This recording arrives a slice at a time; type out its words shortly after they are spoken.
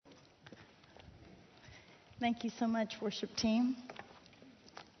Thank you so much, worship team.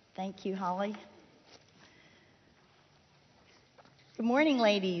 Thank you, Holly. Good morning,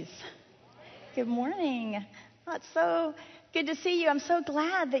 ladies. Good morning. Oh, it's so good to see you. I'm so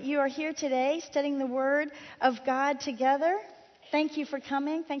glad that you are here today studying the Word of God together. Thank you for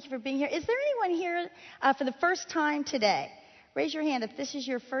coming. Thank you for being here. Is there anyone here for the first time today? Raise your hand if this is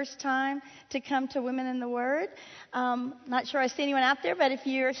your first time to come to Women in the Word. Not sure I see anyone out there, but if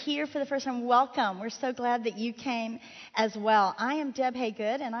you're here for the first time, welcome. We're so glad that you came as well. I am Deb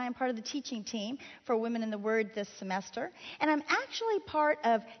Haygood, and I am part of the teaching team for Women in the Word this semester. And I'm actually part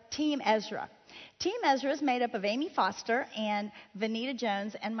of Team Ezra. Team Ezra is made up of Amy Foster and Vanita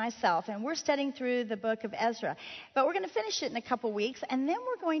Jones and myself, and we're studying through the book of Ezra. But we're going to finish it in a couple weeks, and then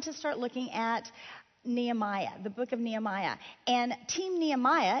we're going to start looking at Nehemiah, the book of Nehemiah. And Team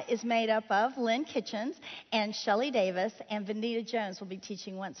Nehemiah is made up of Lynn Kitchens and Shelley Davis, and Vanita Jones will be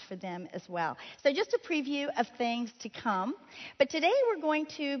teaching once for them as well. So just a preview of things to come. But today we're going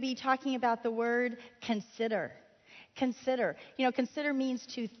to be talking about the word consider. Consider. You know, consider means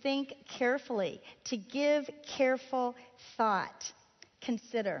to think carefully, to give careful thought.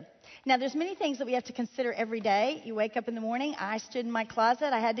 Consider. Now, there's many things that we have to consider every day. You wake up in the morning. I stood in my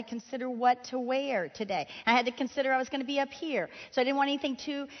closet. I had to consider what to wear today. I had to consider I was going to be up here. So I didn't want anything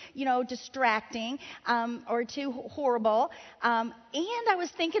too, distracting or too horrible. And I was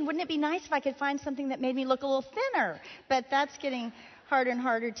thinking, wouldn't it be nice if I could find something that made me look a little thinner? But that's getting harder and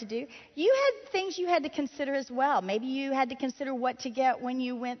harder to do. You had things you had to consider as well. Maybe you had to consider what to get when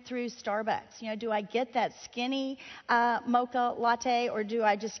you went through Starbucks. You know, do I get that skinny mocha latte, or do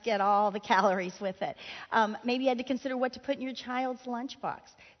I just get all the calories with it? Maybe you had to consider what to put in your child's lunchbox.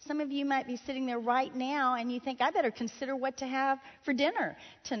 Some of you might be sitting there right now and you think, I better consider what to have for dinner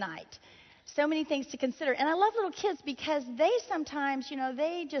tonight. So many things to consider. And I love little kids because they sometimes,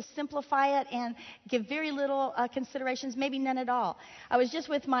 they just simplify it and give very little considerations, maybe none at all. I was just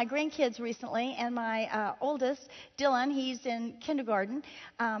with my grandkids recently, and my oldest, Dylan, he's in kindergarten.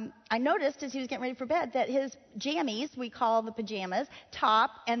 I noticed as he was getting ready for bed that his jammies, we call the pajamas, top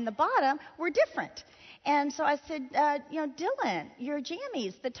and the bottom were different. And so I said, Dylan, your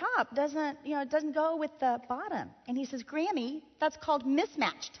jammies, the top doesn't go with the bottom. And he says, Grammy, that's called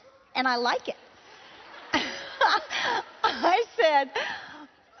mismatched. And I like it. I said,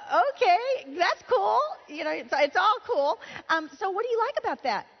 okay, that's cool. It's all cool. So what do you like about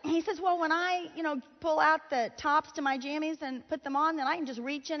that? He says, well, when I, pull out the tops to my jammies and put them on, then I can just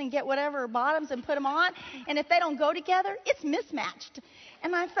reach in and get whatever bottoms and put them on. And if they don't go together, it's mismatched.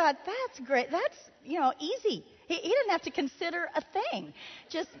 And I thought, that's great. That's, easy. He didn't have to consider a thing.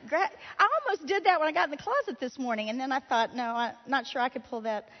 I almost did that when I got in the closet this morning. And then I thought, no, I'm not sure I could pull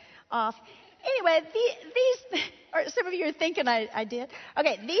that off. Anyway, these or some of you are thinking I did.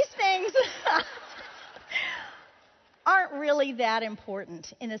 Okay, these things aren't really that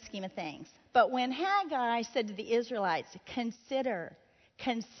important in the scheme of things. But when Haggai said to the Israelites, consider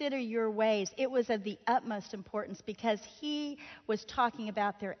your ways, it was of the utmost importance because he was talking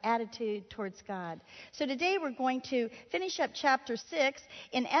about their attitude towards God. So today we're going to finish up chapter 6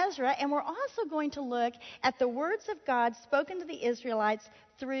 in Ezra, and we're also going to look at the words of God spoken to the Israelites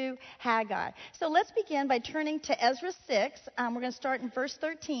through Haggai. So let's begin by turning to Ezra 6. We're going to start in verse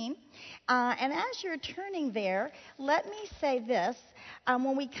 13. And as you're turning there, let me say this.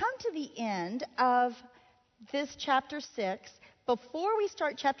 When we come to the end of this chapter 6, before we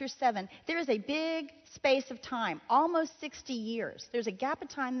start chapter 7, there is a big space of time, almost 60 years. There's a gap of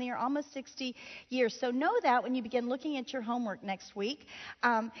time there, almost 60 years. So know that when you begin looking at your homework next week.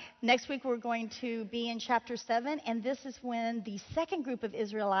 Next week we're going to be in chapter 7, and this is when the second group of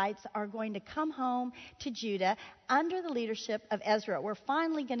Israelites are going to come home to Judah under the leadership of Ezra. We're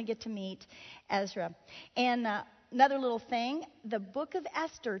finally going to get to meet Ezra. And another little thing, the book of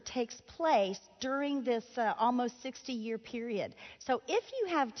Esther takes place during this almost 60-year period. So if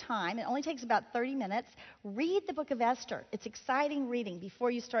you have time, it only takes about 30 minutes, read the book of Esther. It's exciting reading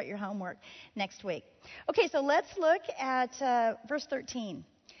before you start your homework next week. Okay, so let's look at verse 13.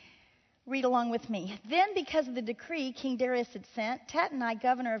 Read along with me. Then, because of the decree King Darius had sent, Tattenai,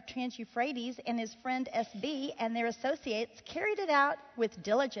 governor of Trans-Euphrates, and his friend SB and their associates carried it out with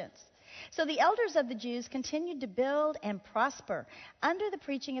diligence. So the elders of the Jews continued to build and prosper under the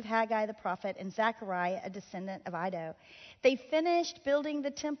preaching of Haggai the prophet and Zechariah, a descendant of Iddo. They finished building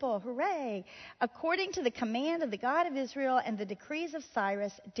the temple, hooray, according to the command of the God of Israel and the decrees of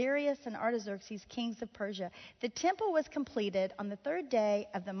Cyrus, Darius, and Artaxerxes, kings of Persia. The temple was completed on the third day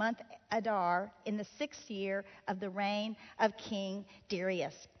of the month Adar in the 6th year of the reign of King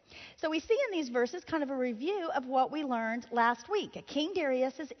Darius. So we see in these verses kind of a review of what we learned last week. King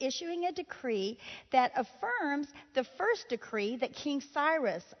Darius is issuing a decree that affirms the first decree that King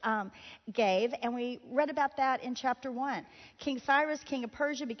Cyrus gave, and we read about that in chapter 1. King Cyrus, king of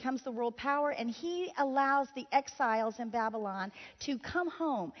Persia, becomes the world power, and he allows the exiles in Babylon to come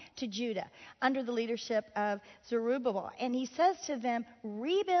home to Judah under the leadership of Zerubbabel. And he says to them,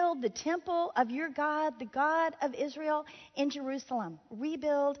 rebuild the temple of your God, the God of Israel, in Jerusalem.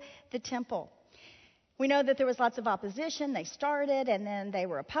 Rebuild the temple. We know that there was lots of opposition. They started, and then they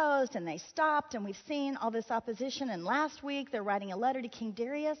were opposed, and they stopped, and we've seen all this opposition. And last week, they're writing a letter to King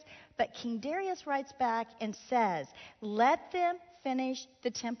Darius, but King Darius writes back and says, let them finish the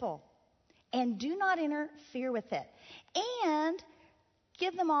temple, and do not interfere with it, and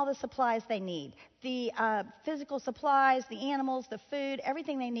give them all the supplies they need, the physical supplies, the animals, the food,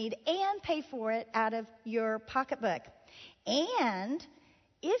 everything they need, and pay for it out of your pocketbook. And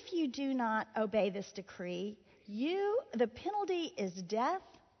if you do not obey this decree, the penalty is death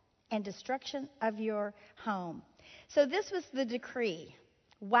and destruction of your home. So this was the decree.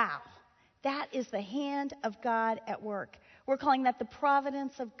 Wow. That is the hand of God at work. We're calling that the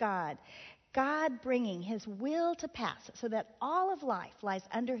providence of God. God bringing his will to pass so that all of life lies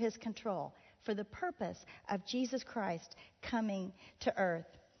under his control for the purpose of Jesus Christ coming to earth.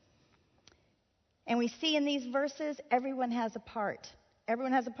 And we see in these verses, everyone has a part.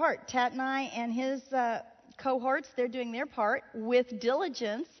 Everyone has a part. Tatnai and his cohorts, they're doing their part with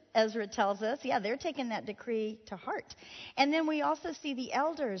diligence, Ezra tells us. Yeah, they're taking that decree to heart. And then we also see the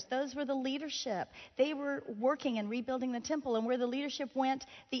elders. Those were the leadership. They were working and rebuilding the temple, and where the leadership went,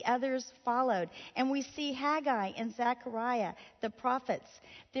 the others followed. And we see Haggai and Zechariah, the prophets.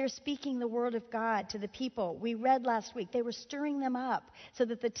 They're speaking the word of God to the people. We read last week, they were stirring them up so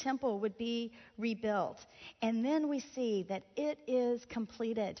that the temple would be rebuilt. And then we see that it is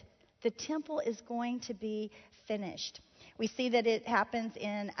completed. The temple is going to be finished. We see that it happens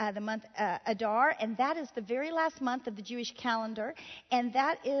in the month Adar, and that is the very last month of the Jewish calendar, and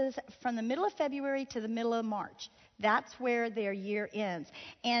that is from the middle of February to the middle of March. That's where their year ends.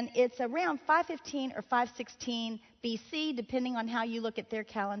 And it's around 515 or 516 BC, depending on how you look at their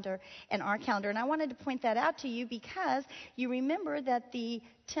calendar and our calendar. And I wanted to point that out to you because you remember that the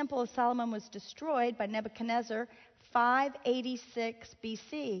Temple of Solomon was destroyed by Nebuchadnezzar 586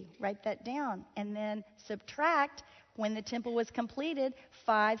 BC. Write that down. And then subtract when the temple was completed,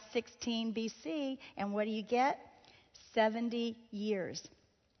 516 BC. And what do you get? 70 years.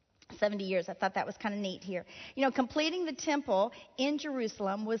 70 years. I thought that was kind of neat here. You know, completing the temple in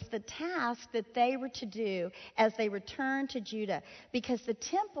Jerusalem was the task that they were to do as they returned to Judah, because the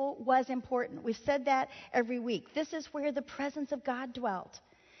temple was important. We've said that every week. This is where the presence of God dwelt.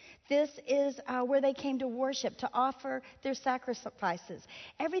 This is where they came to worship, to offer their sacrifices.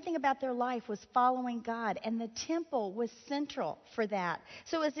 Everything about their life was following God, and the temple was central for that.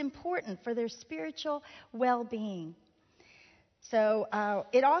 So it was important for their spiritual well-being. So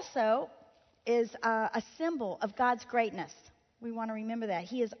it also is a symbol of God's greatness. We want to remember that.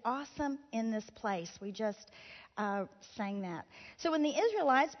 He is awesome in this place. We just sang that. So when the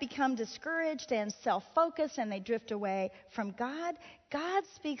Israelites become discouraged and self-focused and they drift away from God, God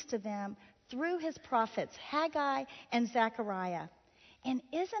speaks to them through his prophets, Haggai and Zechariah. And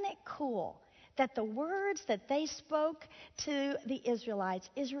isn't it cool that the words that they spoke to the Israelites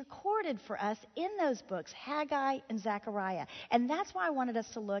is recorded for us in those books, Haggai and Zechariah. And that's why I wanted us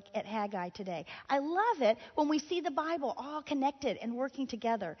to look at Haggai today. I love it when we see the Bible all connected and working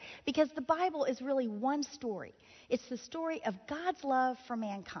together, because the Bible is really one story. It's the story of God's love for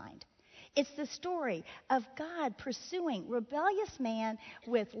mankind. It's the story of God pursuing rebellious man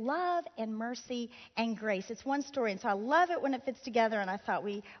with love and mercy and grace. It's one story, and so I love it when it fits together, and I thought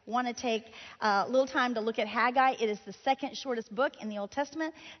we want to take a little time to look at Haggai. It is the second shortest book in the Old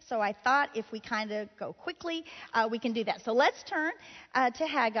Testament, so I thought if we kind of go quickly, we can do that. So let's turn to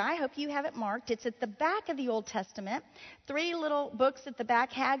Haggai. I hope you have it marked. It's at the back of the Old Testament. 3 little books at the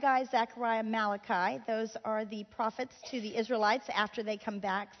back, Haggai, Zechariah, Malachi. Those are the prophets to the Israelites after they come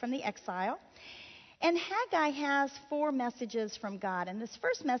back from the exile. And Haggai has 4 messages from God. And this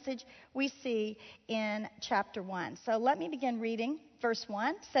first message we see in chapter 1. So let me begin reading. Verse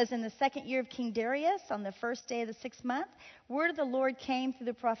 1 says, in the 2nd year of King Darius, on the 1st day of the 6th month, word of the Lord came through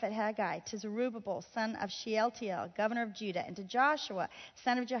the prophet Haggai to Zerubbabel, son of Shealtiel, governor of Judah, and to Joshua,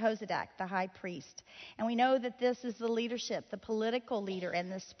 son of Jehozadak, the high priest. And we know that this is the leadership, the political leader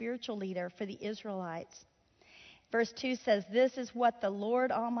and the spiritual leader for the Israelites. Verse 2 says, this is what the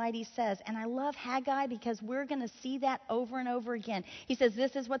Lord Almighty says. And I love Haggai because we're going to see that over and over again. He says,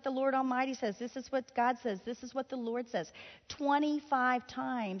 this is what the Lord Almighty says. This is what God says. This is what the Lord says. 25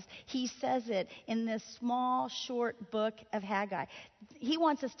 times he says it in this small, short book of Haggai. He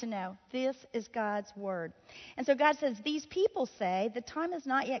wants us to know this is God's word. And so God says, these people say the time has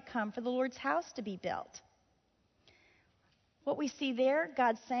not yet come for the Lord's house to be built. What we see there,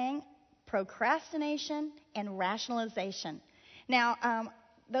 God's saying, procrastination and rationalization. Now,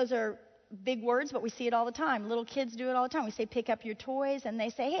 those are big words, but we see it all the time. Little kids do it all the time. We say, pick up your toys, and they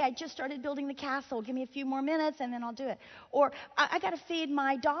say, hey, I just started building the castle. Give me a few more minutes, and then I'll do it. Or, I got to feed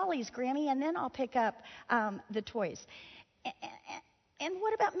my dollies, Grammy, and then I'll pick up the toys. And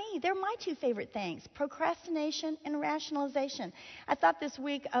what about me? They're my two favorite things, procrastination and rationalization. I thought this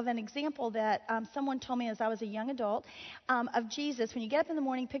week of an example that someone told me as I was a young adult of Jesus. When you get up in the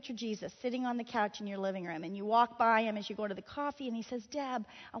morning, picture Jesus sitting on the couch in your living room, and you walk by him as you go to the coffee, and he says, Deb,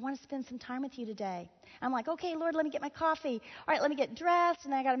 I want to spend some time with you today. I'm like, okay, Lord, let me get my coffee. All right, let me get dressed,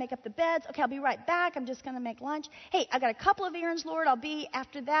 and then I got to make up the beds. Okay, I'll be right back. I'm just going to make lunch. Hey, I got a couple of errands, Lord. I'll be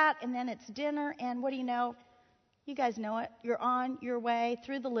after that, and then it's dinner, and what do you know? You guys know it. You're on your way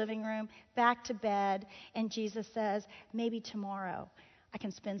through the living room, back to bed, and Jesus says, maybe tomorrow I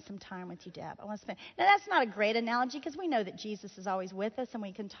can spend some time with you, Deb. I want to spend. Now, that's not a great analogy because we know that Jesus is always with us and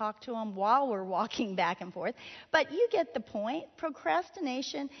we can talk to him while we're walking back and forth. But you get the point.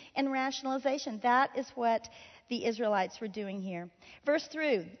 Procrastination and rationalization. That is what the Israelites were doing here. Verse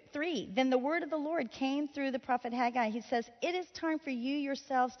 3, then the word of the Lord came through the prophet Haggai. He says, it is time for you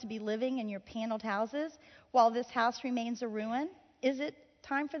yourselves to be living in your paneled houses while this house remains a ruin. Is it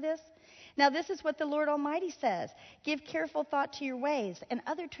time for this? Now this is what the Lord Almighty says. Give careful thought to your ways. And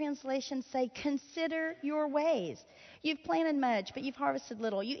other translations say, consider your ways. You've planted much, but you've harvested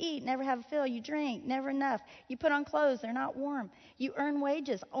little. You eat, never have a fill. You drink, never enough. You put on clothes, they're not warm. You earn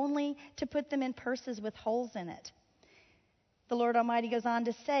wages, only to put them in purses with holes in it. The Lord Almighty goes on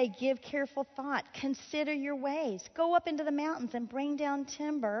to say, give careful thought, consider your ways. Go up into the mountains and bring down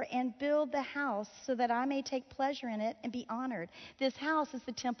timber and build the house so that I may take pleasure in it and be honored. This house is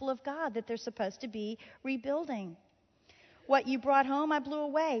the temple of God that they're supposed to be rebuilding. What you brought home, I blew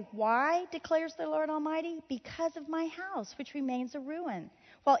away. Why, declares the Lord Almighty? Because of my house, which remains a ruin,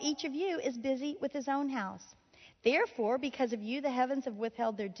 while each of you is busy with his own house. Therefore, because of you, the heavens have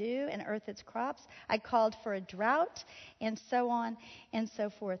withheld their dew and earth its crops. I called for a drought, and so on and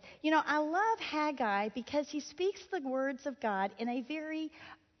so forth. You know, I love Haggai because he speaks the words of God in a very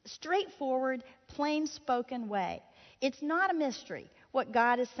straightforward, plain-spoken way. It's not a mystery what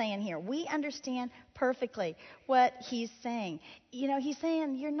God is saying here. We understand perfectly what he's saying. You know, he's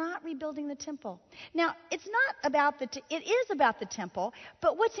saying you're not rebuilding the temple. Now, it's not about it is about the temple,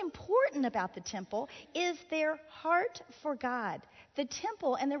 but what's important about the temple is their heart for God. The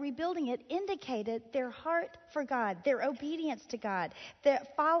temple and the rebuilding it indicated their heart for God, their obedience to God, their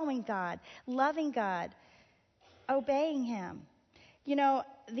following God, loving God, obeying him. You know,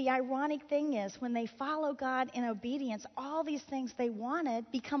 the ironic thing is when they follow God in obedience, all these things they wanted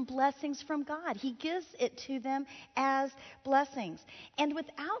become blessings from God. He gives it to them as blessings. And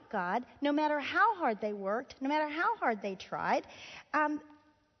without God, no matter how hard they worked, no matter how hard they tried,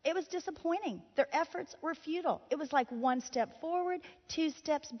 it was disappointing. Their efforts were futile. It was like one step forward, two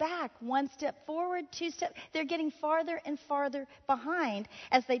steps back, one step forward, two steps. They're getting farther and farther behind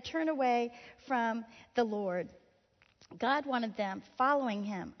as they turn away from the Lord. God wanted them following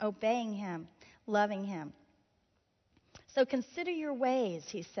him, obeying him, loving him. So consider your ways,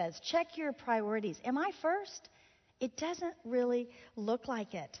 he says. Check your priorities. Am I first? It doesn't really look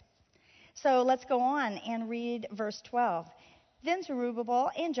like it. So let's go on and read verse 12. Then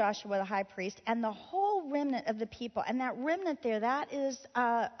Zerubbabel and Joshua the high priest and the whole remnant of the people. And that remnant there, that is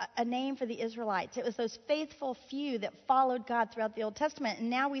a name for the Israelites. It was those faithful few that followed God throughout the Old Testament. And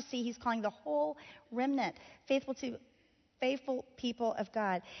now we see he's calling the whole remnant faithful people of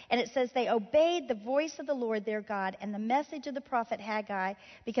God. And it says they obeyed the voice of the Lord their God and the message of the prophet Haggai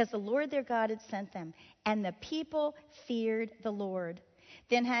because the Lord their God had sent them. And the people feared the Lord.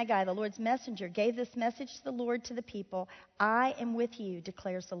 Then Haggai, the Lord's messenger, gave this message to the Lord to the people. I am with you,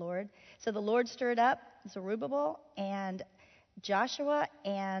 declares the Lord. So the Lord stirred up Zerubbabel and Joshua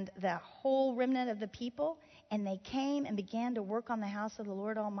and the whole remnant of the people, and they came and began to work on the house of the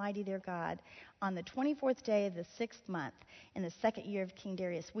Lord Almighty their God on the 24th day of the 6th month in the 2nd year of King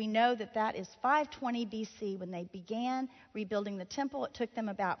Darius. We know that that is 520 BC when they began rebuilding the temple. It took them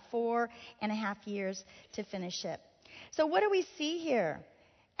about 4.5 years to finish it. So what do we see here?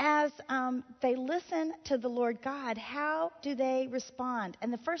 as they listen to the Lord God, how do they respond?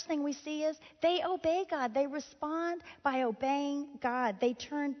 And the first thing we see is they obey God. They respond by obeying God. They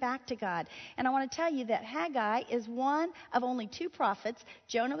turn back to God. And I want to tell you that Haggai is one of only two prophets,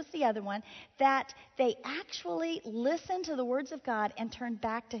 Jonah was the other one, that they actually listen to the words of God and turn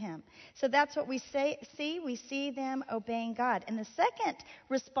back to him. So that's what we see. We see them obeying God. And the second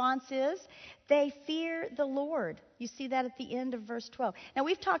response is they fear the Lord. You see that at the end of verse 12. Now,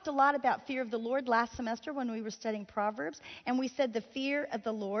 we've talked a lot about fear of the Lord last semester when we were studying Proverbs, and we said the fear of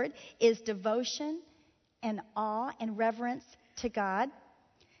the Lord is devotion and awe and reverence to God.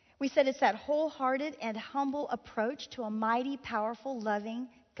 We said it's that wholehearted and humble approach to a mighty, powerful, loving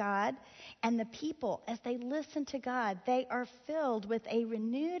God. And the people, as they listen to God, they are filled with a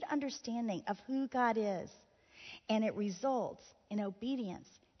renewed understanding of who God is. And it results in obedience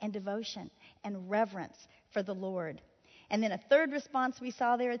and devotion and reverence for the Lord. And then a third response we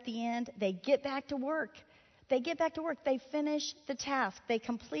saw there at the end, they get back to work. They get back to work. They finish the task. They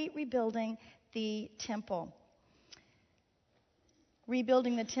complete rebuilding the temple.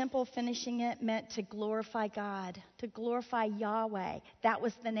 Rebuilding the temple, finishing it, meant to glorify God, to glorify Yahweh. That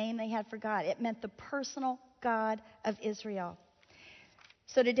was the name they had for God. It meant the personal God of Israel.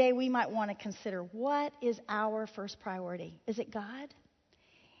 So today we might want to consider, what is our first priority? Is it God?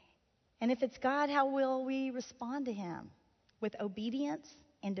 And if it's God, how will we respond to him? With obedience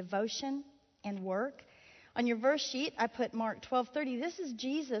and devotion and work. On your verse sheet, I put Mark 12:30. This is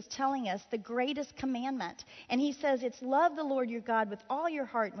Jesus telling us the greatest commandment. And he says it's love the Lord your God with all your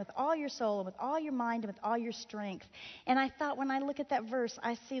heart and with all your soul and with all your mind and with all your strength. And I thought when I look at that verse,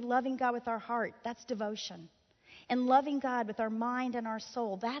 I see loving God with our heart. That's devotion. And loving God with our mind and our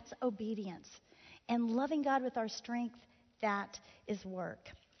soul. That's obedience. And loving God with our strength, that is work.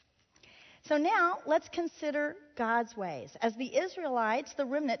 So now, let's consider God's ways. As the Israelites, the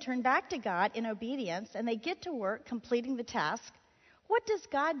remnant, turn back to God in obedience, and they get to work completing the task, what does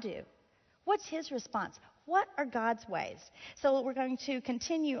God do? What's his response? What are God's ways? So we're going to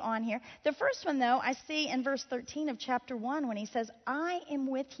continue on here. The first one, though, I see in verse 13 of chapter 1 when he says, I am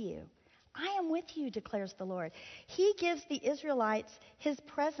with you. I am with you, declares the Lord. He gives the Israelites his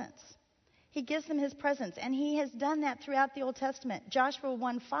presence. He gives them his presence, and he has done that throughout the Old Testament. Joshua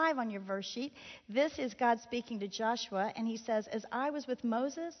 1:5 on your verse sheet. This is God speaking to Joshua, and he says, as I was with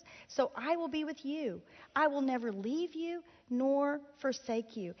Moses, so I will be with you. I will never leave you nor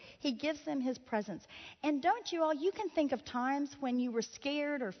forsake you. He gives them his presence. And don't you all, you can think of times when you were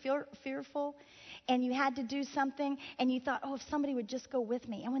scared or fearful, and you had to do something, and you thought, oh, if somebody would just go with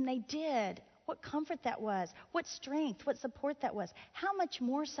me. And when they did, what comfort that was, what strength, what support that was. How much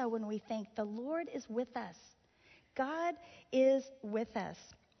more so when we think the Lord is with us. God is with us.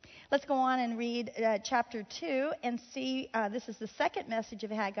 Let's go on and read chapter 2 and see, this is the second message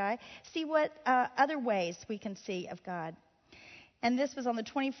of Haggai, see what other ways we can see of God. And this was on the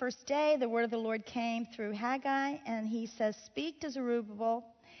 21st day, the word of the Lord came through Haggai, and he says, speak to Zerubbabel,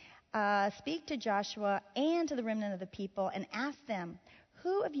 speak to Joshua and to the remnant of the people, and ask them,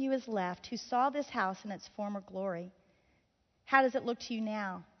 who of you is left who saw this house in its former glory? How does it look to you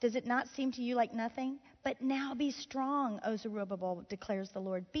now? Does it not seem to you like nothing? But now be strong, O Zerubbabel, declares the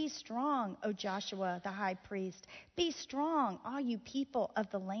Lord. Be strong, O Joshua, the high priest. Be strong, all you people of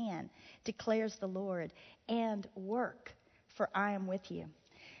the land, declares the Lord, and work, for I am with you.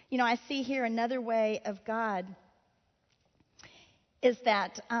 You know, I see here another way of God is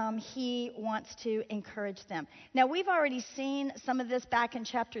that he wants to encourage them. Now, we've already seen some of this back in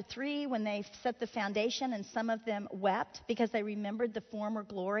chapter 3 when they set the foundation, and some of them wept because they remembered the former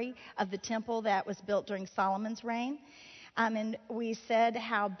glory of the temple that was built during Solomon's reign. And we said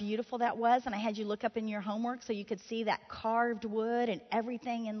how beautiful that was, and I had you look up in your homework so you could see that carved wood and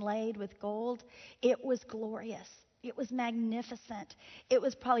everything inlaid with gold. It was glorious. It was magnificent. It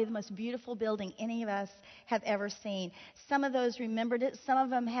was probably the most beautiful building any of us have ever seen. Some of those remembered it. Some of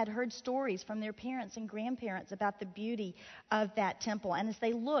them had heard stories from their parents and grandparents about the beauty of that temple. And as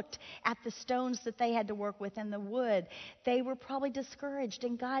they looked at the stones that they had to work with and the wood, they were probably discouraged,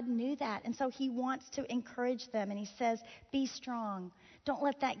 and God knew that. And so he wants to encourage them, and he says, be strong. Don't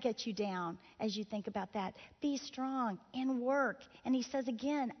let that get you down as you think about that. Be strong and work. And he says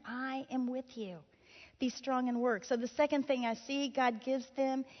again, I am with you. Be strong and work. So the second thing I see, God gives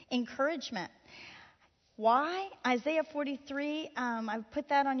them encouragement. Why? Isaiah 43, I've put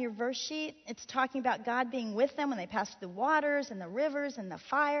that on your verse sheet. It's talking about God being with them when they pass through the waters and the rivers and the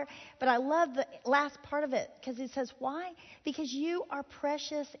fire. But I love the last part of it because it says, why? Because you are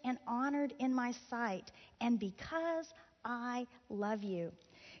precious and honored in my sight, and because I love you.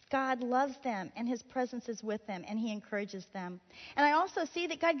 God loves them, and his presence is with them, and he encourages them. And I also see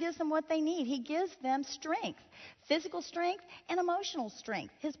that God gives them what they need. He gives them strength, physical strength and emotional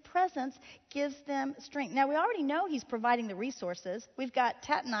strength. His presence gives them strength. Now, we already know he's providing the resources. We've got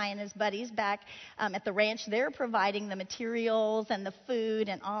Tat and I and his buddies back at the ranch. They're providing the materials and the food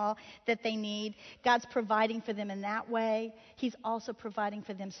and all that they need. God's providing for them in that way. He's also providing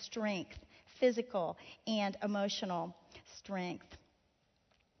for them strength, physical and emotional strength.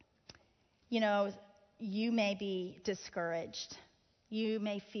 You know, you may be discouraged. You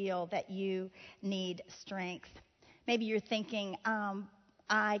may feel that you need strength. Maybe you're thinking,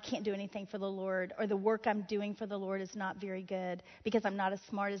 I can't do anything for the Lord, or the work I'm doing for the Lord is not very good because I'm not as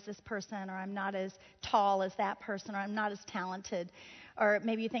smart as this person, or I'm not as tall as that person, or I'm not as talented. Or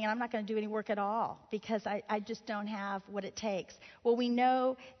maybe you're thinking, I'm not going to do any work at all because I just don't have what it takes. Well, we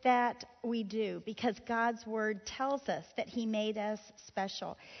know that we do because God's Word tells us that he made us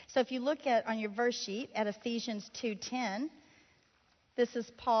special. So if you look at on your verse sheet at Ephesians 2:10, this is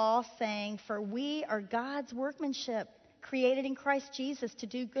Paul saying, "For we are God's workmanship, created in Christ Jesus to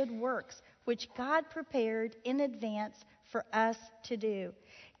do good works, which God prepared in advance for us to do."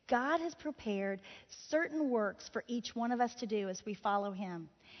 God has prepared certain works for each one of us to do as we follow him.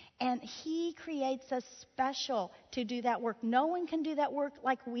 And he creates us special to do that work. No one can do that work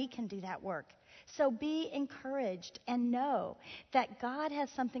like we can do that work. So be encouraged and know that God has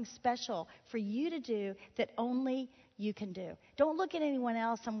something special for you to do that only you can do. Don't look at anyone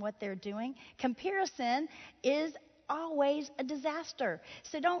else and what they're doing. Comparison is always a disaster.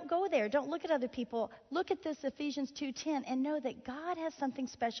 So don't go there. Don't look at other people. Look at this Ephesians 2:10 and know that God has something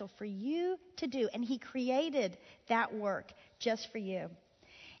special for you to do, and he created that work just for you.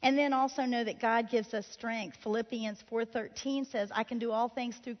 And then also know that God gives us strength. Philippians 4:13 says, "I can do all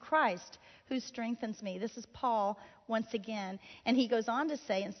things through Christ who strengthens me." This is Paul once again. And he goes on to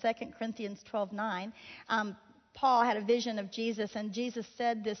say in 2 Corinthians 12:9, Paul had a vision of Jesus, and Jesus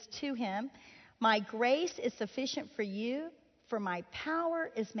said this to him, "My grace is sufficient for you, for my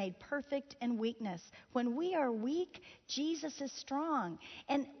power is made perfect in weakness." When we are weak, Jesus is strong,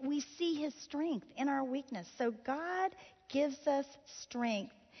 and we see his strength in our weakness. So God gives us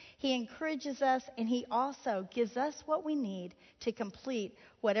strength. He encourages us, and he also gives us what we need to complete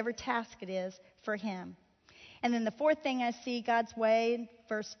whatever task it is for him. And then the fourth thing I see God's way,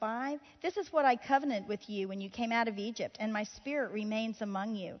 verse 5, "This is what I covenanted with you when you came out of Egypt, and my spirit remains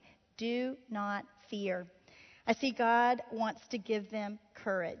among you. Do not fear." I see God wants to give them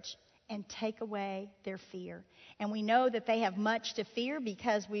courage and take away their fear. And we know that they have much to fear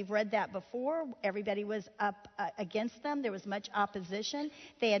because we've read that before. Everybody was up against them. There was much opposition.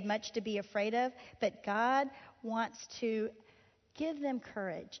 They had much to be afraid of. But God wants to give them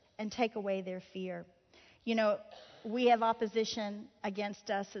courage and take away their fear. You know, we have opposition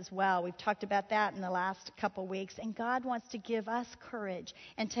against us as well. We've talked about that in the last couple weeks. And God wants to give us courage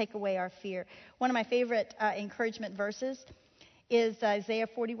and take away our fear. One of my favorite encouragement verses is Isaiah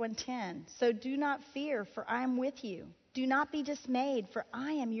 41:10. "So do not fear, for I am with you. Do not be dismayed, for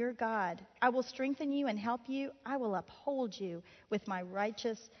I am your God. I will strengthen you and help you. I will uphold you with my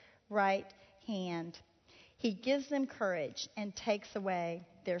righteous right hand." He gives them courage and takes away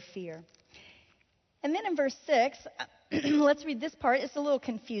their fear. And then in verse 6, let's read this part. It's a little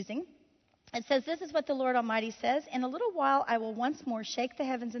confusing. It says, "This is what the Lord Almighty says. In a little while I will once more shake the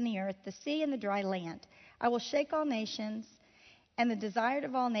heavens and the earth, the sea and the dry land. I will shake all nations, and the desired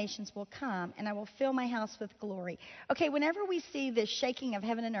of all nations will come, and I will fill my house with glory." Okay, whenever we see this shaking of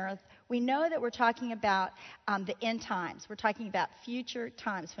heaven and earth, we know that we're talking about the end times. We're talking about future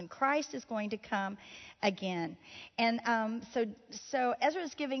times when Christ is going to come again. And so Ezra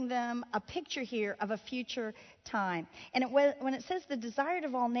is giving them a picture here of a future time. And when it says the desired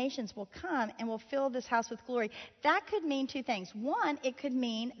of all nations will come and will fill this house with glory, that could mean two things. One, it could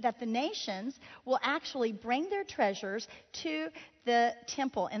mean that the nations will actually bring their treasures to the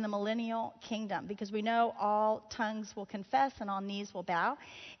temple in the millennial kingdom, because we know all tongues will confess and all knees will bow.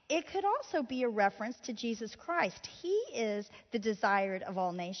 It could also be a reference to Jesus Christ. He is the desired of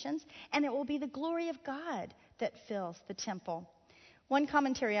all nations, and it will be the glory of God that fills the temple. One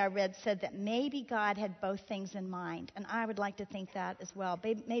commentary I read said that maybe God had both things in mind, and I would like to think that as well.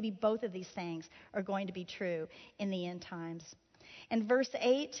 Maybe both of these things are going to be true in the end times. And verse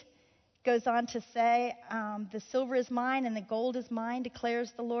 8 goes on to say, "The silver is mine and the gold is mine,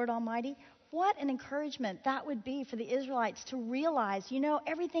 declares the Lord Almighty." What an encouragement that would be for the Israelites to realize,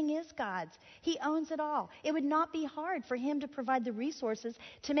 everything is God's. He owns it all. It would not be hard for him to provide the resources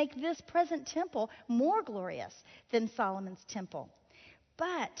to make this present temple more glorious than Solomon's temple.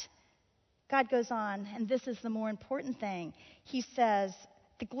 But God goes on, and this is the more important thing. He says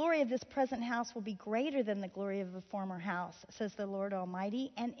The glory of this present house will be greater than the glory of the former house, says the Lord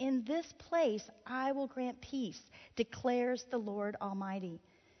Almighty. And in this place I will grant peace, declares the Lord Almighty.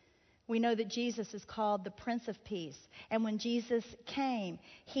 We know that Jesus is called the Prince of Peace. And when Jesus came,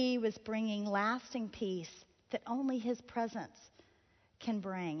 he was bringing lasting peace that only his presence can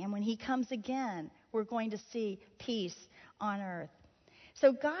bring. And when he comes again, we're going to see peace on earth.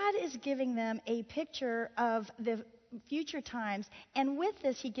 So God is giving them a picture of the future times, and with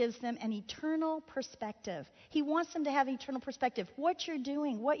this he gives them an eternal perspective. He wants them to have eternal perspective. What you're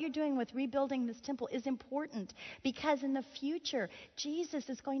doing with rebuilding this temple is important, because in the future Jesus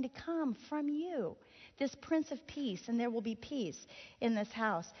is going to come from you, this Prince of Peace, and there will be peace in this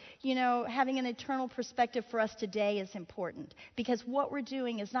house. You know, having an eternal perspective for us today is important, because what we're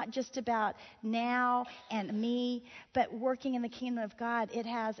doing is not just about now and me, but working in the kingdom of God. It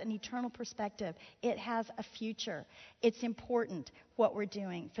has an eternal perspective. It has a future. It's important what we're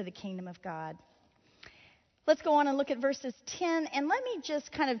doing for the kingdom of God. Let's go on and look at verses 10, and let me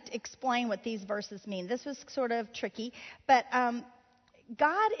just kind of explain what these verses mean. This was sort of tricky, but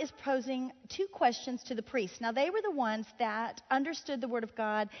God is posing two questions to the priests. Now, they were the ones that understood the Word of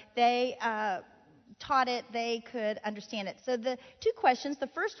God. They taught it. They could understand it. So the two questions, the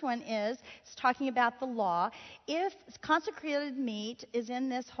first one is talking about the law. If consecrated meat is in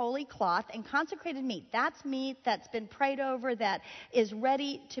this holy cloth, and consecrated meat, that's meat that's been prayed over, that is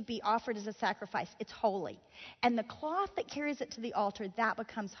ready to be offered as a sacrifice. It's holy. And the cloth that carries it to the altar, that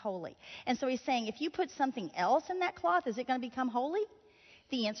becomes holy. And so he's saying, if you put something else in that cloth, is it going to become holy?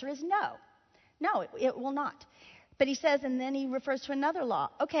 The answer is no. No, it will not. But he says, and then he refers to another law.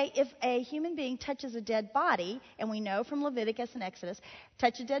 Okay, if a human being touches a dead body, and we know from Leviticus and Exodus,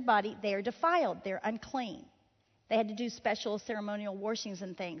 touch a dead body, they are defiled. They're unclean. They had to do special ceremonial washings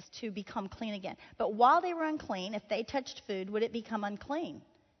and things to become clean again. But while they were unclean, if they touched food, would it become unclean?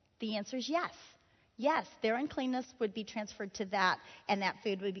 The answer is yes. Yes, their uncleanness would be transferred to that, and that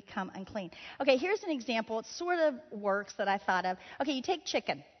food would become unclean. Okay, here's an example. It sort of works that I thought of. Okay, you take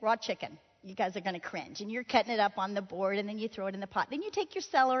chicken, raw chicken. You guys are going to cringe. And you're cutting it up on the board, and then you throw it in the pot. Then you take your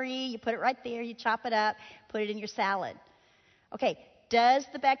celery, you put it right there, you chop it up, put it in your salad. Okay, does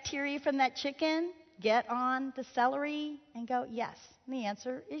the bacteria from that chicken get on the celery and go? Yes. And the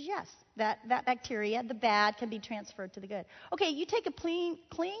answer is yes. That bacteria, the bad, can be transferred to the good. Okay, you take a clean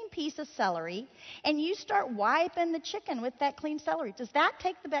piece of celery, and you start wiping the chicken with that clean celery. Does that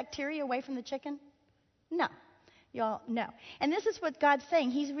take the bacteria away from the chicken? No. Y'all know. And this is what God's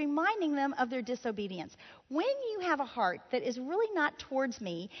saying. He's reminding them of their disobedience. When you have a heart that is really not towards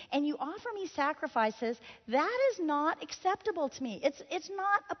me, and you offer me sacrifices, that is not acceptable to me. It's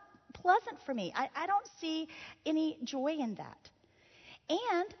not pleasant for me. I don't see any joy in that.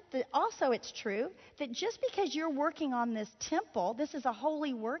 And also it's true that just because you're working on this temple, this is a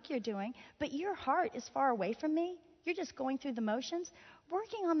holy work you're doing, but your heart is far away from me, you're just going through the motions,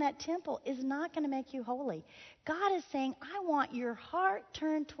 working on that temple is not going to make you holy. God is saying, I want your heart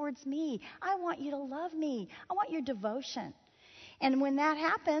turned towards me. I want you to love me. I want your devotion. And when that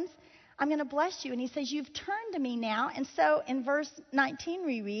happens, I'm going to bless you. And he says, you've turned to me now. And so in verse 19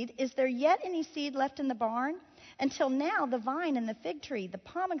 we read, is there yet any seed left in the barn? Until now, the vine and the fig tree, the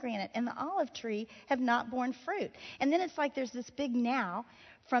pomegranate and the olive tree have not borne fruit. And then it's like there's this big now.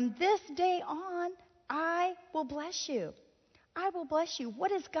 From this day on, I will bless you. I will bless you.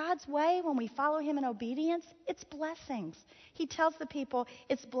 What is God's way when we follow him in obedience? It's blessings. He tells the people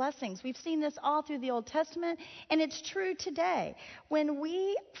it's blessings. We've seen this all through the Old Testament, and it's true today. When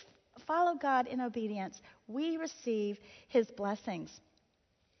we follow God in obedience, we receive his blessings.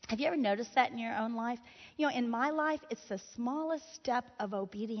 Have you ever noticed that in your own life? You know, in my life, it's the smallest step of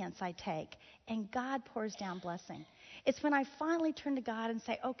obedience I take, and God pours down blessing. It's when I finally turn to God and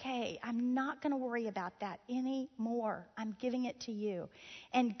say, okay, I'm not going to worry about that anymore. I'm giving it to you.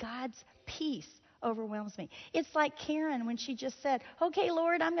 And God's peace overwhelms me. It's like Karen when she just said, okay,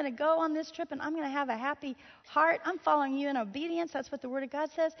 Lord, I'm going to go on this trip and I'm going to have a happy heart. I'm following you in obedience. That's what the Word of God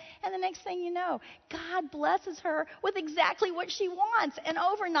says. And the next thing you know, God blesses her with exactly what she wants. And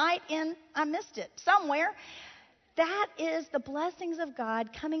overnight, I missed it somewhere. That is the blessings of God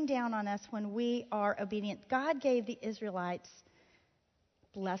coming down on us when we are obedient. God gave the Israelites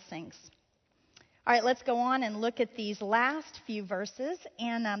blessings. All right, let's go on and look at these last few verses.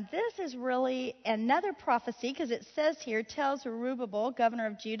 And this is really another prophecy because it says here, tells Zerubbabel, governor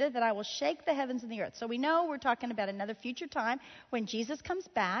of Judah, that I will shake the heavens and the earth. So we know we're talking about another future time when Jesus comes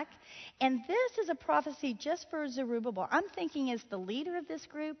back. And this is a prophecy just for Zerubbabel. I'm thinking as the leader of this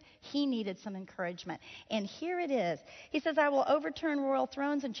group, he needed some encouragement. And here it is. He says, I will overturn royal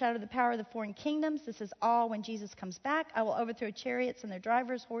thrones and shatter the power of the foreign kingdoms. This is all when Jesus comes back. I will overthrow chariots and their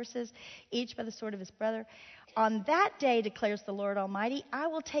drivers, horses, each by the sword of his brother. On that day, declares the Lord Almighty, I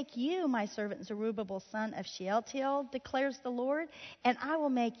will take you, my servant Zerubbabel, son of Shealtiel, declares the Lord, and I will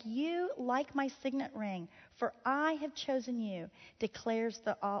make you like my signet ring, for I have chosen you, declares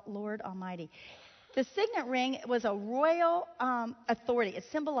the Lord Almighty. The signet ring was a royal authority. It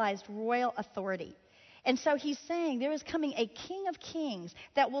symbolized royal authority. And so he's saying there is coming a King of Kings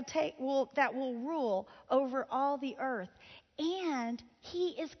that will rule over all the earth. And he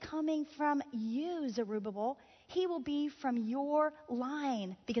is coming from you, Zerubbabel. He will be from your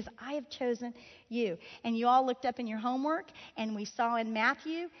line because I have chosen you. And you all looked up in your homework and we saw in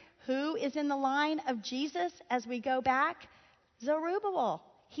Matthew who is in the line of Jesus as we go back? Zerubbabel.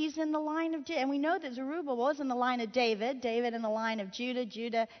 He's in the line of and we know that Zerubbabel is in the line of David. David in the line of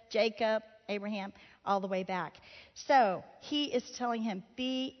Judah, Jacob, Abraham, all the way back. So he is telling him,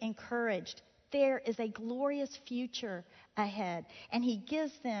 be encouraged. There is a glorious future ahead. And he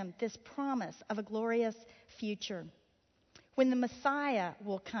gives them this promise of a glorious future. When the Messiah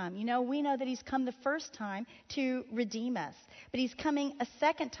will come, we know that he's come the first time to redeem us. But he's coming a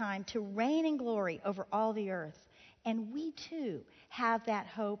second time to reign in glory over all the earth. And we too have that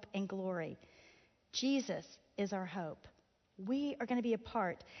hope and glory. Jesus is our hope. We are going to be a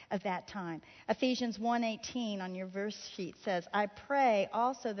part of that time. Ephesians 1:18 on your verse sheet says, I pray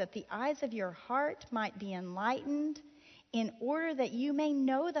also that the eyes of your heart might be enlightened in order that you may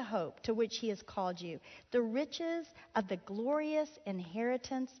know the hope to which he has called you, the riches of the glorious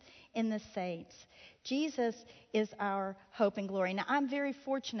inheritance in the saints. Jesus is our hope and glory. Now, I'm very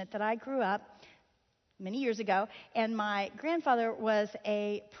fortunate that I grew up many years ago, and my grandfather was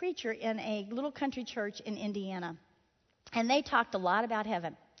a preacher in a little country church in Indiana. And they talked a lot about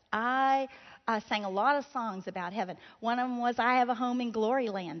heaven. I sang a lot of songs about heaven. One of them was, I have a home in glory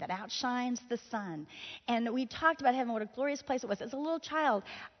land that outshines the sun. And we talked about heaven, what a glorious place it was. As a little child,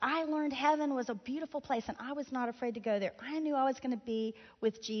 I learned heaven was a beautiful place, and I was not afraid to go there. I knew I was going to be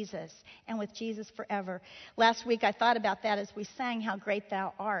with Jesus, and with Jesus forever. Last week, I thought about that as we sang How Great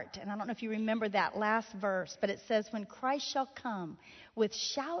Thou Art. And I don't know if you remember that last verse, but it says, when Christ shall come with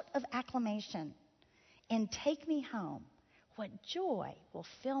shout of acclamation and take me home, what joy will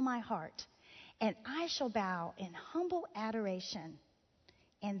fill my heart, and I shall bow in humble adoration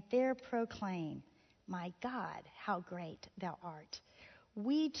and there proclaim, my God, how great thou art.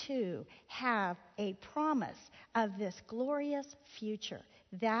 We too have a promise of this glorious future.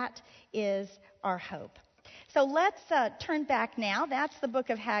 That is our hope. So let's turn back now. That's the book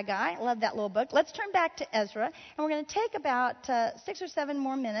of Haggai. I love that little book. Let's turn back to Ezra. And we're going to take about 6 or 7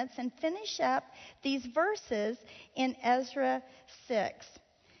 more minutes and finish up these verses in Ezra 6.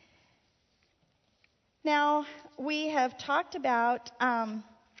 Now, we have talked about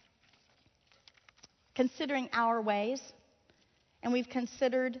considering our ways. And we've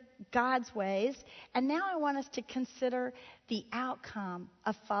considered God's ways. And now I want us to consider the outcome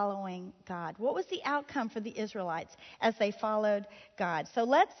of following God. What was the outcome for the Israelites as they followed God? So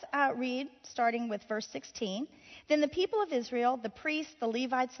let's read, starting with verse 16. Then the people of Israel, the priests, the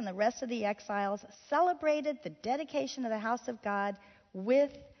Levites, and the rest of the exiles celebrated the dedication of the house of God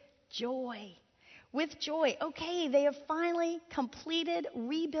with joy. With joy. Okay, they have finally completed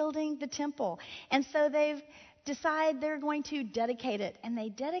rebuilding the temple. And so they've decide they're going to dedicate it. And they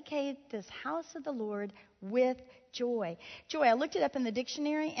dedicate this house of the Lord with joy. Joy, I looked it up in the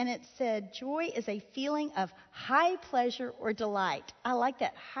dictionary, and it said joy is a feeling of high pleasure or delight. I like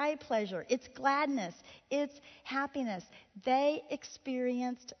that. High pleasure. It's gladness. It's happiness. They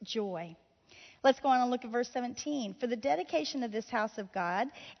experienced joy. Let's go on and look at verse 17. For the dedication of this house of God,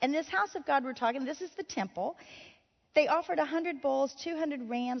 and this house of God we're talking, this is the temple. They offered 100 bulls, 200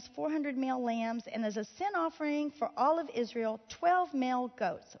 rams, 400 male lambs, and as a sin offering for all of Israel, 12 male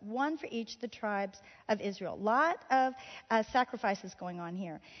goats, one for each of the tribes of Israel. A lot of sacrifices going on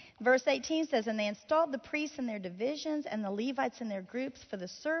here. Verse 18 says, and they installed the priests in their divisions and the Levites in their groups for the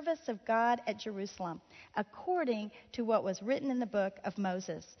service of God at Jerusalem, according to what was written in the book of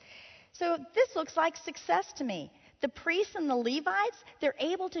Moses. So this looks like success to me. The priests and the Levites, they're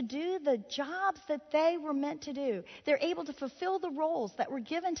able to do the jobs that they were meant to do. They're able to fulfill the roles that were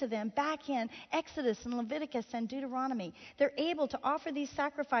given to them back in Exodus and Leviticus and Deuteronomy. They're able to offer these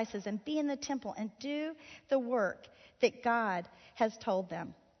sacrifices and be in the temple and do the work that God has told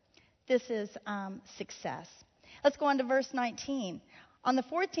them. This is success. Let's go on to verse 19. On the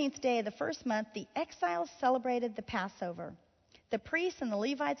 14th day of the first month, the exiles celebrated the Passover. The priests and the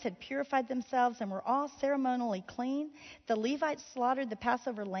Levites had purified themselves and were all ceremonially clean. The Levites slaughtered the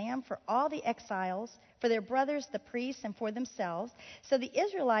Passover lamb for all the exiles, for their brothers, the priests, and for themselves. So the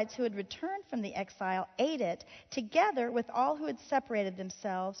Israelites who had returned from the exile ate it, together with all who had separated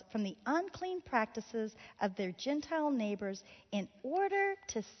themselves from the unclean practices of their Gentile neighbors, in order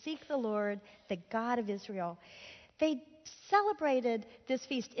to seek the Lord, the God of Israel. They celebrated this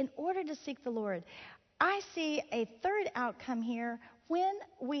feast in order to seek the Lord. I see a third outcome here. When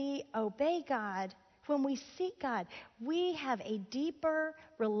we obey God, when we seek God, we have a deeper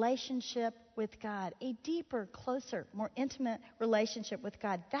relationship with God, a deeper, closer, more intimate relationship with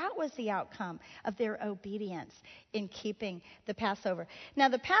God. That was the outcome of their obedience in keeping the Passover. Now,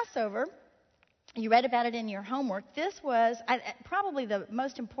 the Passover, you read about it in your homework. This was probably the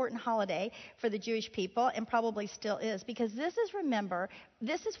most important holiday for the Jewish people, and probably still is, because this is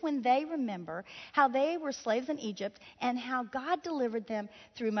when they remember how they were slaves in Egypt and how God delivered them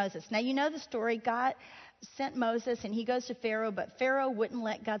through Moses. Now, you know the story. God sent Moses, and he goes to Pharaoh, but Pharaoh wouldn't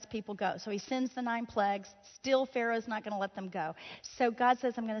let God's people go. So he sends the 9 plagues. Still, Pharaoh's not going to let them go. So God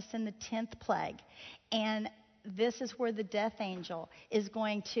says, I'm going to send the 10th plague. And this is where the death angel is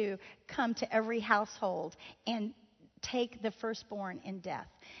going to come to every household and take the firstborn in death.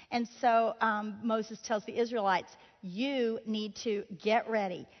 And so Moses tells the Israelites, you need to get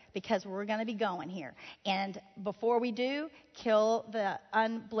ready because we're going to be going here. And before we do, kill the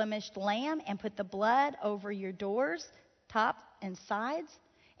unblemished lamb and put the blood over your doors, top and sides.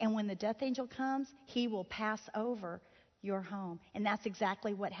 And when the death angel comes, he will pass over your home. And that's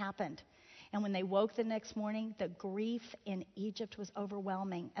exactly what happened. And when they woke the next morning, the grief in Egypt was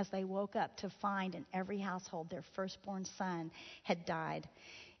overwhelming as they woke up to find in every household their firstborn son had died,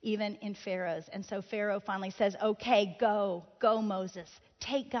 even in Pharaoh's. And so Pharaoh finally says, okay, go, Moses,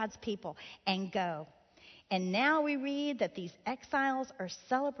 take God's people and go. And now we read that these exiles are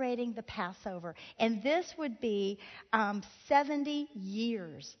celebrating the Passover. And this would be 70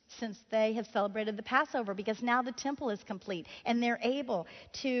 years since they have celebrated the Passover, because now the temple is complete and they're able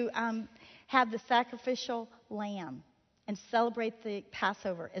to have the sacrificial lamb and celebrate the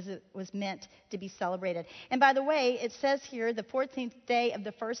Passover as it was meant to be celebrated. And by the way, it says here, the 14th day of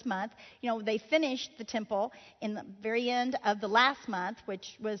the first month, they finished the temple in the very end of the last month,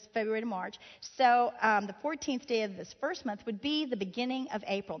 which was February to March. So the 14th day of this first month would be the beginning of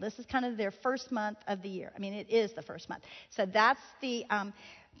April. This is kind of their first month of the year. I mean, it is the first month. So that's the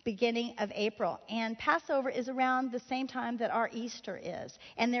beginning of April. And Passover is around the same time that our Easter is.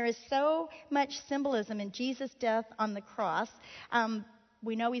 And there is so much symbolism in Jesus' death on the cross.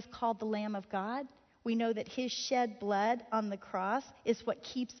 We know he's called the Lamb of God. We know that his shed blood on the cross is what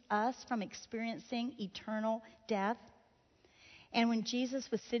keeps us from experiencing eternal death. And when Jesus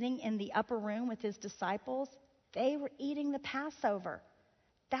was sitting in the upper room with his disciples, they were eating the Passover.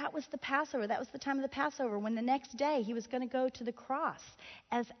 That was the Passover. That was the time of the Passover, when the next day he was going to go to the cross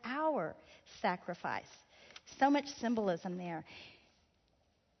as our sacrifice. So much symbolism there.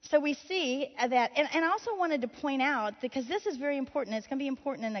 So we see that, and I also wanted to point out, because this is very important, it's going to be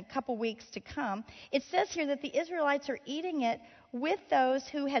important in a couple weeks to come. It says here that the Israelites are eating it with those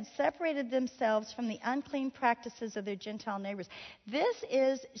who had separated themselves from the unclean practices of their Gentile neighbors. This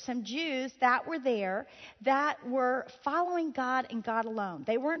is some Jews that were there that were following God and God alone.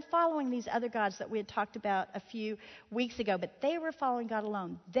 They weren't following these other gods that we had talked about a few weeks ago, but they were following God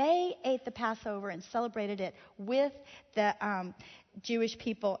alone. They ate the Passover and celebrated it with the Jewish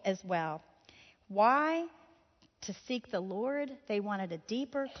people as well. Why? To seek the Lord. They wanted a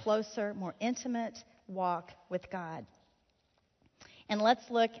deeper, closer, more intimate walk with God. And let's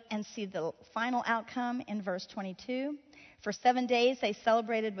look and see the final outcome in verse 22. For 7 days they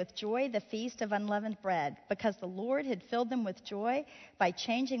celebrated with joy the feast of unleavened bread, because the Lord had filled them with joy by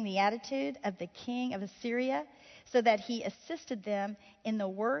changing the attitude of the king of Assyria, so that he assisted them in the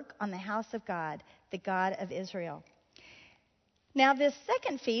work on the house of God, the God of Israel. Now, this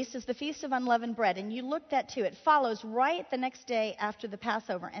second feast is the Feast of Unleavened Bread, and you looked at too. It follows right the next day after the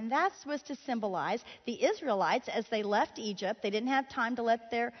Passover, and that was to symbolize the Israelites as they left Egypt. They didn't have time to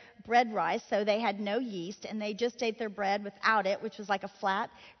let their bread rise, so they had no yeast, and they just ate their bread without it, which was like a flat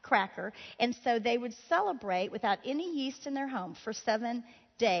cracker. And so they would celebrate without any yeast in their home for 7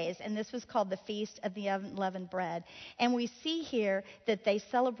 days, and this was called the Feast of the Unleavened Bread. And we see here that they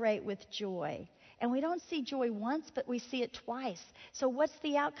celebrate with joy. And we don't see joy once, but we see it twice. So what's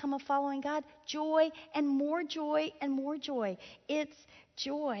the outcome of following God? Joy and more joy and more joy. It's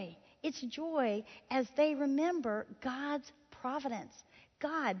joy. It's joy as they remember God's providence,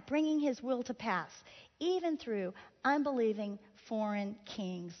 God bringing his will to pass, even through unbelieving foreign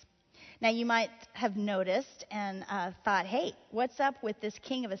kings. Now, you might have noticed and thought, hey, what's up with this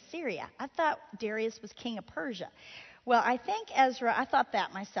king of Assyria? I thought Darius was king of Persia. Well, I think Ezra, I thought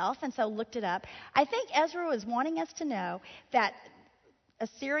that myself, and so looked it up. I think Ezra was wanting us to know that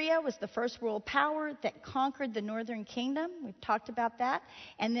Assyria was the first world power that conquered the northern kingdom. We've talked about that.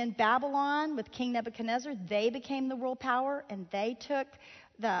 And then Babylon with King Nebuchadnezzar, they became the world power, and they took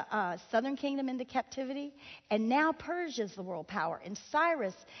the southern kingdom into captivity. And now Persia's the world power. And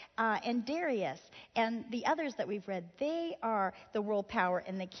Cyrus and Darius and the others that we've read, they are the world power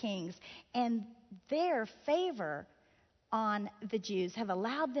and the kings. And their favor on the Jews have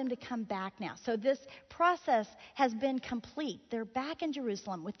allowed them to come back now. So this process has been complete. They're back in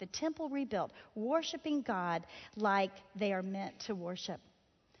Jerusalem with the temple rebuilt, worshiping God like they are meant to worship.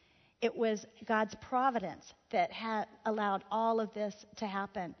 It was God's providence that had allowed all of this to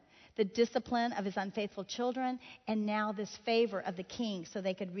happen. The discipline of his unfaithful children, and now this favor of the king so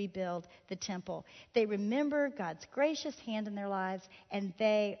they could rebuild the temple. They remember God's gracious hand in their lives, and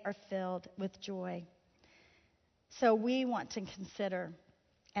they are filled with joy. So we want to consider,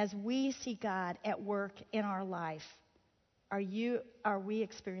 as we see God at work in our life, are we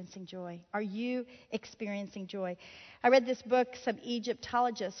experiencing joy? Are you experiencing joy? I read this book. Some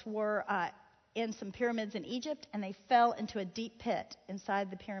Egyptologists were in some pyramids in Egypt, and they fell into a deep pit inside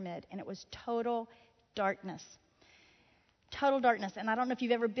the pyramid, and it was total darkness. Total darkness. And I don't know if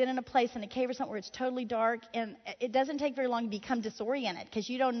you've ever been in a place in a cave or something where it's totally dark, and it doesn't take very long to become disoriented because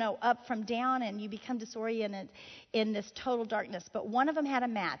you don't know up from down, and you become disoriented in this total darkness. But one of them had a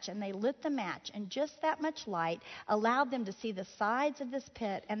match, and they lit the match, and just that much light allowed them to see the sides of this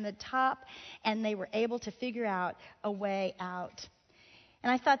pit and the top, and they were able to figure out a way out.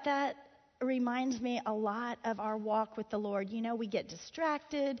 And I thought that reminds me a lot of our walk with the Lord. You know, we get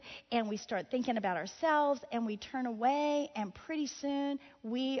distracted and we start thinking about ourselves and we turn away, and pretty soon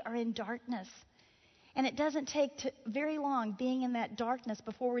we are in darkness. And it doesn't take very long being in that darkness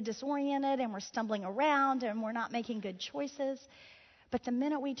before we're disoriented and we're stumbling around and we're not making good choices. But the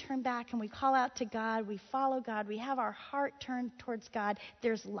minute we turn back and we call out to God, we follow God, we have our heart turned towards God,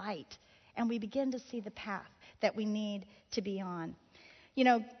 there's light. And we begin to see the path that we need to be on. You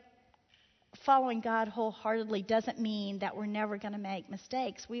know, following God wholeheartedly doesn't mean that we're never going to make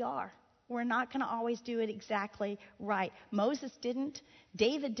mistakes. We are. We're not going to always do it exactly right. Moses didn't.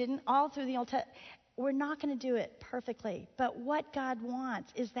 David didn't. All through the Old Testament. We're not going to do it perfectly. But what God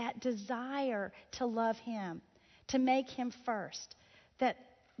wants is that desire to love him, to make him first. That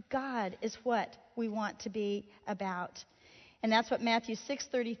God is what we want to be about. And that's what Matthew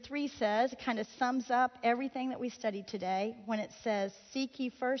 6:33 says. It kind of sums up everything that we studied today when it says, "Seek ye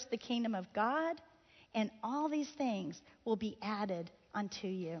first the kingdom of God, and all these things will be added unto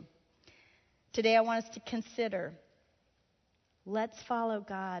you." Today I want us to consider, let's follow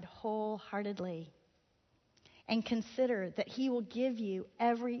God wholeheartedly and consider that he will give you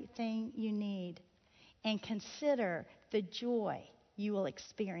everything you need, and consider the joy you will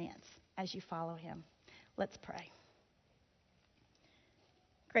experience as you follow him. Let's pray.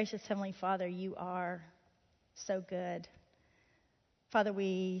 Gracious Heavenly Father, you are so good. Father,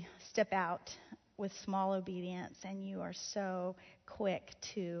 we step out with small obedience, and you are so quick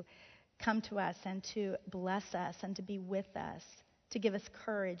to come to us and to bless us and to be with us, to give us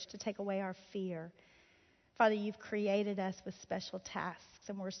courage, to take away our fear. Father, you've created us with special tasks,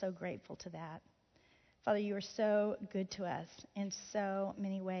 and we're so grateful to that. Father, you are so good to us in so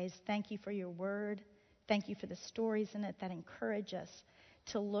many ways. Thank you for your word. Thank you for the stories in it that encourage us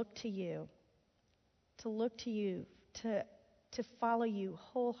to look to you, to follow you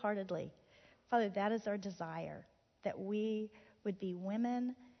wholeheartedly. Father, that is our desire, that we would be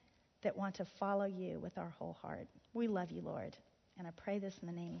women that want to follow you with our whole heart. We love you, Lord, and I pray this in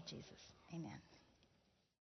the name of Jesus. Amen.